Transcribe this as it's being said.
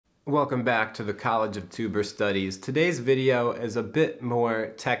Welcome back to the College of Tuber Studies. Today's video is a bit more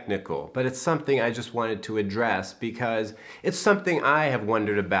technical, but it's something I just wanted to address because it's something I have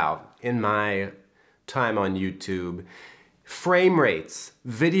wondered about in my time on YouTube. Frame rates,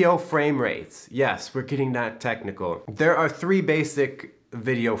 video frame rates. Yes, we're getting that technical. There are three basic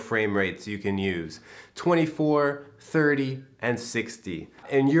video frame rates you can use: 24, 30, and 60.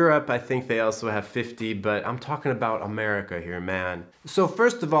 In Europe, I think they also have 50, but I'm talking about America here, man. So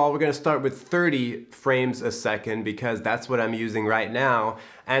first of all, we're gonna start with 30 frames a second because that's what I'm using right now.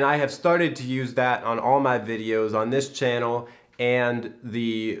 And I have started to use that on all my videos on this channel and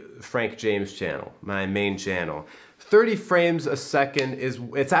the Frank James channel, my main channel. 30 frames a second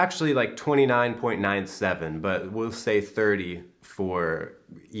it's actually like 29.97, but we'll say 30 for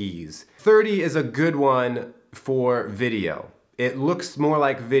ease. 30 is a good one for video. It looks more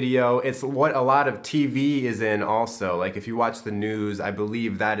like video. It's what a lot of TV is in also. Like if you watch the news, I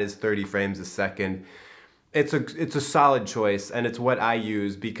believe that is 30 frames a second. It's a solid choice, and it's what I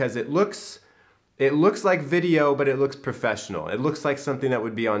use because it looks like video, but it looks professional. It looks like something that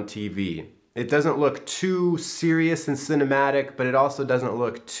would be on TV. It doesn't look too serious and cinematic, but it also doesn't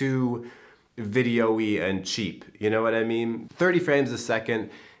look too video-y and cheap. You know what I mean? 30 frames a second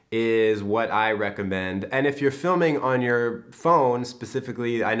is what I recommend. And if you're filming on your phone,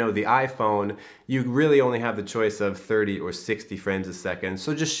 specifically, I know the iPhone, you really only have the choice of 30 or 60 frames a second.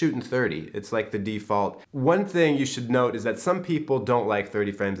 So just shoot in 30. It's like the default. One thing you should note is that some people don't like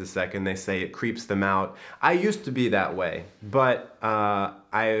 30 frames a second. They say it creeps them out. I used to be that way, but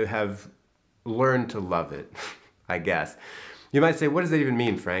I have learned to love it, I guess. You might say, what does that even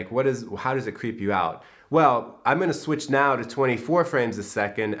mean, Frank? How does it creep you out? Well, I'm gonna switch now to 24 frames a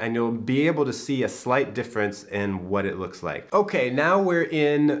second, and you'll be able to see a slight difference in what it looks like. Okay, now we're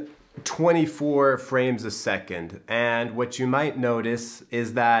in 24 frames a second, and what you might notice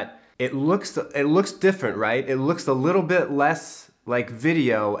is that it looks different, right? It looks a little bit less like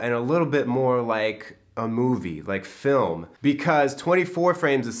video and a little bit more like a movie, like film, because 24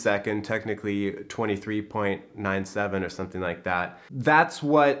 frames a second, technically 23.97 or something like that, that's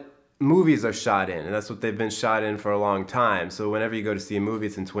what movies are shot in, and that's what they've been shot in for a long time. So whenever you go to see a movie,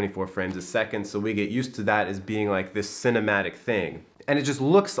 it's in 24 frames a second, so we get used to that as being like this cinematic thing. And it just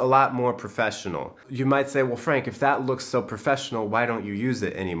looks a lot more professional. You might say, well, Frank, if that looks so professional, why don't you use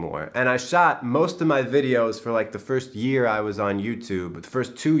it anymore? And I shot most of my videos for like the first year I was on YouTube, the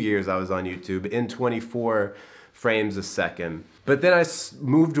first 2 years I was on YouTube, in 24 frames a second. But then I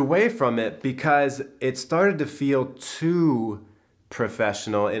moved away from it because it started to feel too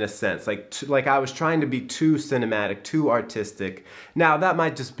professional in a sense, like I was trying to be too cinematic, too artistic. Now that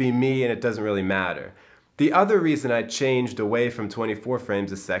might just be me and it doesn't really matter. The other reason I changed away from 24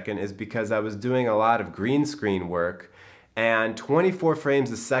 frames a second is because I was doing a lot of green screen work, and 24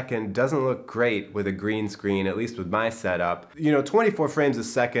 frames a second doesn't look great with a green screen, at least with my setup. You know, 24 frames a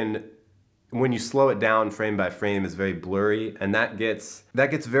second, when you slow it down frame by frame, is very blurry, and that gets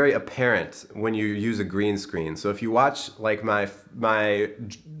very apparent when you use a green screen. So if you watch like my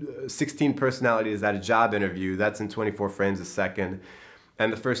 16 personalities at a job interview, that's in 24 frames a second.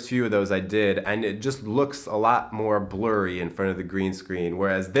 And the first few of those I did, and it just looks a lot more blurry in front of the green screen.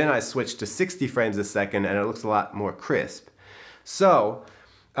 Whereas then I switched to 60 frames a second and it looks a lot more crisp. So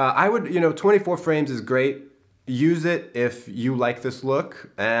I would, 24 frames is great. Use it if you like this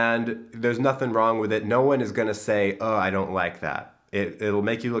look, and there's nothing wrong with it. No one is gonna say, oh, I don't like that. It'll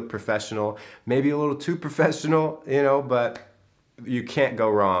make you look professional, maybe a little too professional, but you can't go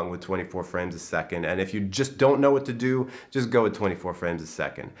wrong with 24 frames a second. And if you just don't know what to do, just go with 24 frames a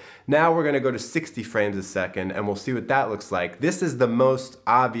second. Now we're gonna go to 60 frames a second, and we'll see what that looks like. This is the most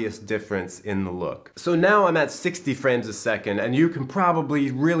obvious difference in the look. So now I'm at 60 frames a second, and you can probably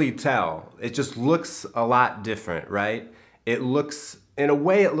really tell. It just looks a lot different, right? In a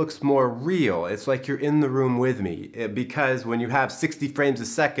way, it looks more real. It's like you're in the room with me, because when you have 60 frames a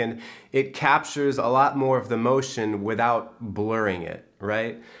second, it captures a lot more of the motion without blurring it,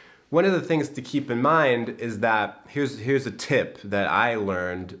 right? One of the things to keep in mind is that, here's a tip that I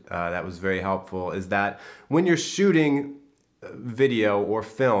learned that was very helpful, is that when you're shooting video or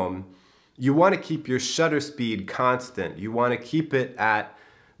film, you want to keep your shutter speed constant. You want to keep it at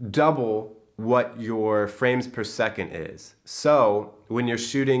double what your frames per second is. So when you're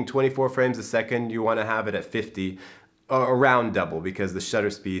shooting 24 frames a second, you want to have it at 50, around double, because the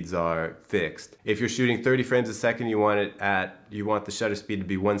shutter speeds are fixed. If you're shooting 30 frames a second, you want the shutter speed to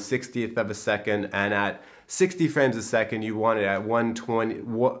be 1/60th of a second, and at 60 frames a second, you want it at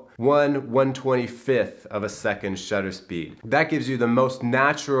 1/125th of a second shutter speed. That gives you the most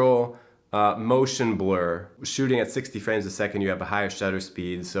natural motion blur. Shooting at 60 frames a second, you have a higher shutter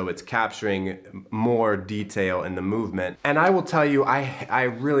speed, so it's capturing more detail in the movement. And I will tell you, I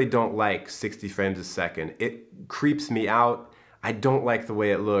really don't like 60 frames a second. It creeps me out. I don't like the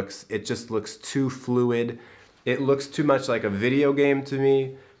way it looks. It just looks too fluid. It looks too much like a video game to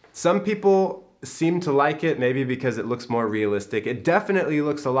me. Some people seem to like it, maybe because it looks more realistic. It definitely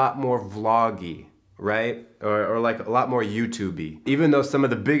looks a lot more vloggy, right? Or like a lot more YouTube-y. Even though some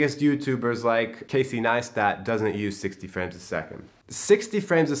of the biggest YouTubers like Casey Neistat doesn't use 60 frames a second. 60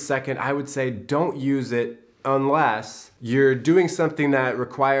 frames a second, I would say don't use it unless you're doing something that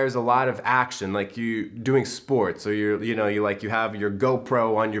requires a lot of action, like you doing sports, or you have your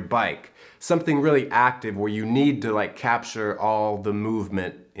GoPro on your bike. Something really active where you need to like capture all the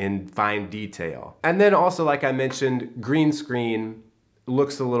movement in fine detail. And then also, like I mentioned, green screen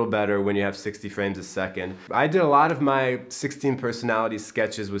looks a little better when you have 60 frames a second. I did a lot of my 16 personalities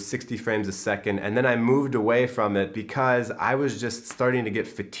sketches with 60 frames a second, and then I moved away from it because I was just starting to get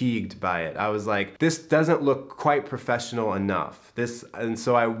fatigued by it. I was like, this doesn't look quite professional enough. And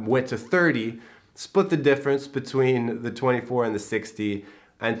so I went to 30, split the difference between the 24 and the 60,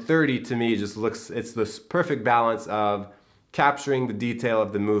 and 30 to me just looks, it's this perfect balance of capturing the detail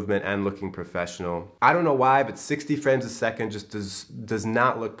of the movement and looking professional. I don't know why, but 60 frames a second just does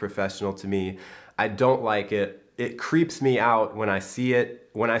not look professional to me. I don't like it. It creeps me out when I see it.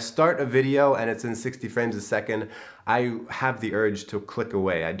 When I start a video and it's in 60 frames a second, I have the urge to click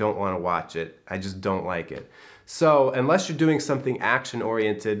away. I don't want to watch it. I just don't like it. So unless you're doing something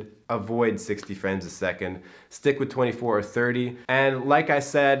action-oriented, avoid 60 frames a second. Stick with 24 or 30. And like I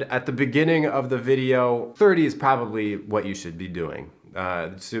said at the beginning of the video, 30 is probably what you should be doing.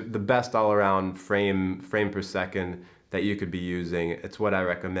 It's the best all-around frame per second that you could be using. It's what I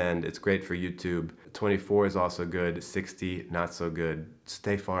recommend. It's great for YouTube. 24 is also good, 60 not so good.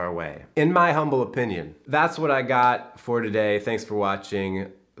 Stay far away. In my humble opinion. That's what I got for today. Thanks for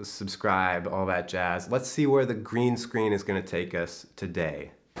watching. Subscribe, all that jazz. Let's see where the green screen is going to take us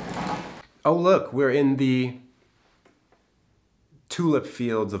today. Oh look, we're in the tulip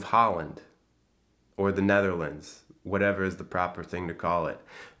fields of Holland, or the Netherlands, whatever is the proper thing to call it.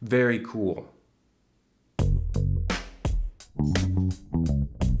 Very cool.